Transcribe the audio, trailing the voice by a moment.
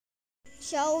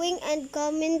showing and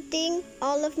commenting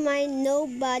all of my no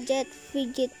budget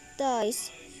fidget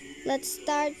toys. Let's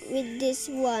start with this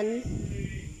one.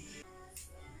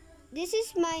 This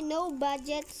is my no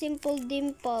budget simple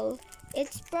dimple.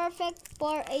 It's perfect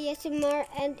for ASMR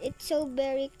and it's so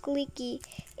very clicky.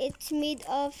 It's made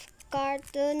of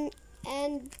carton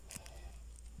and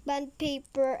band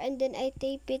paper, and then I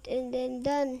tape it and then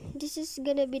done. This is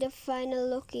gonna be the final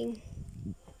looking.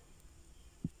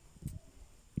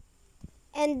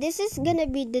 And this is gonna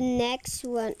be the next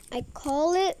one. I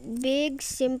call it Big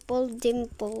Simple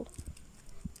Dimple.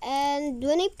 And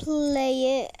when I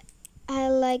play it, I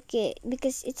like it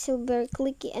because it's so very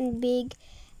clicky and big.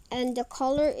 And the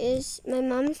color is my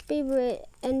mom's favorite.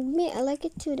 And me, I like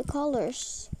it too, the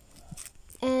colors.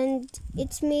 And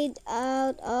it's made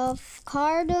out of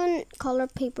cardon, color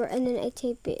paper, and then I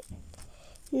tape it.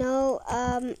 Now,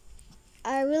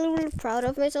 I'm really proud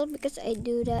of myself because I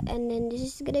do that. And then this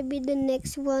is gonna be the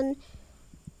next one.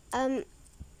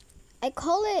 I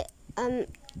call it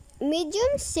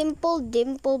medium simple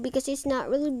dimple because it's not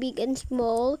really big and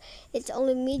small. It's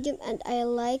only medium, and I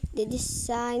like the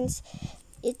designs.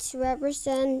 It's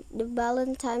represent the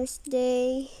Valentine's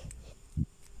Day.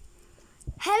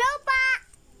 Hello, Pa!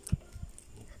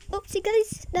 Oopsie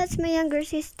guys, that's my younger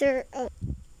sister.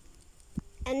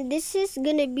 And this is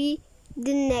gonna be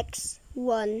the next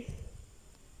one.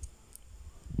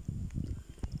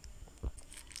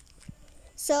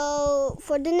 So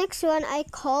for the next one, I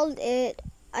called it,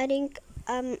 I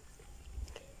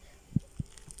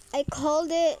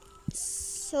called it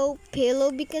soap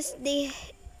pillow because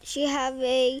she have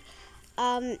a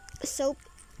soap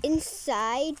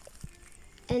inside,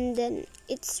 and then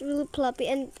it's really fluffy,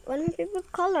 and one of my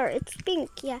favorite color, it's pink,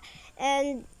 yeah.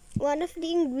 And one of the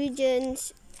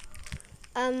ingredients,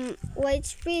 why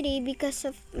it's pretty, because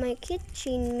of my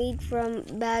kitchen made from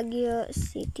Baguio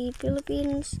City,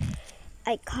 Philippines.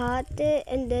 I cut it,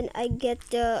 and then I get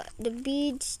the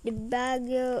beads, the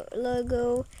Baguio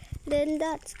logo. Then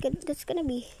that's gonna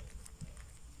be.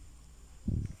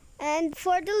 And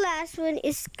for the last one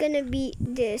is gonna be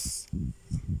this.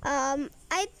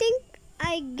 I think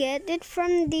I get it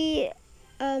from the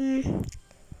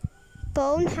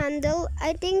phone handle.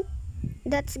 I think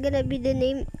that's gonna be the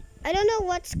name. I don't know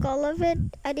what's called of it.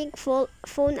 I think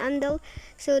phone handle,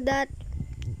 so that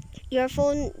your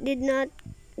phone did not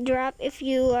drop if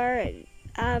you are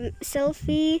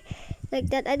selfie like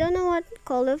that. I don't know what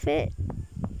call of it.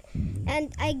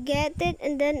 And I get it,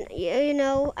 and then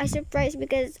I surprised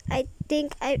because I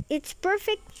think it's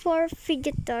perfect for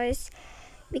fidget toys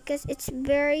because it's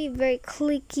very very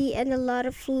clicky and a lot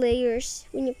of layers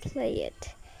when you play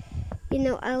it.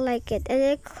 I like it, and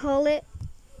I call it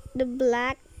the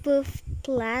Black Poof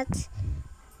Plat.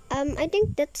 I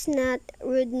think that's not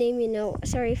rude name,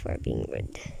 sorry for being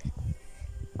rude.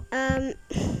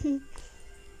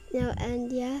 No,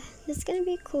 and yeah, that's gonna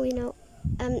be cool,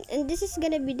 and this is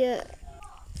gonna be the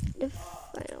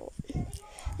final one.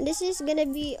 And this is gonna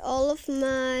be all of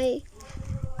my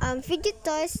fidget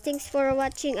toys. Thanks for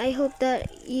watching. I hope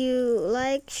that you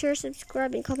like, share,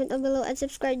 subscribe, and comment down below, and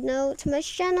subscribe now to my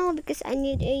channel because I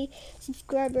need a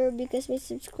subscriber because my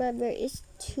subscriber is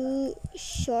too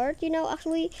short,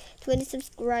 actually 20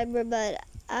 subscriber, but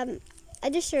I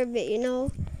deserve it,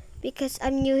 because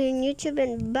I'm new in YouTube.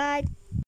 And bye.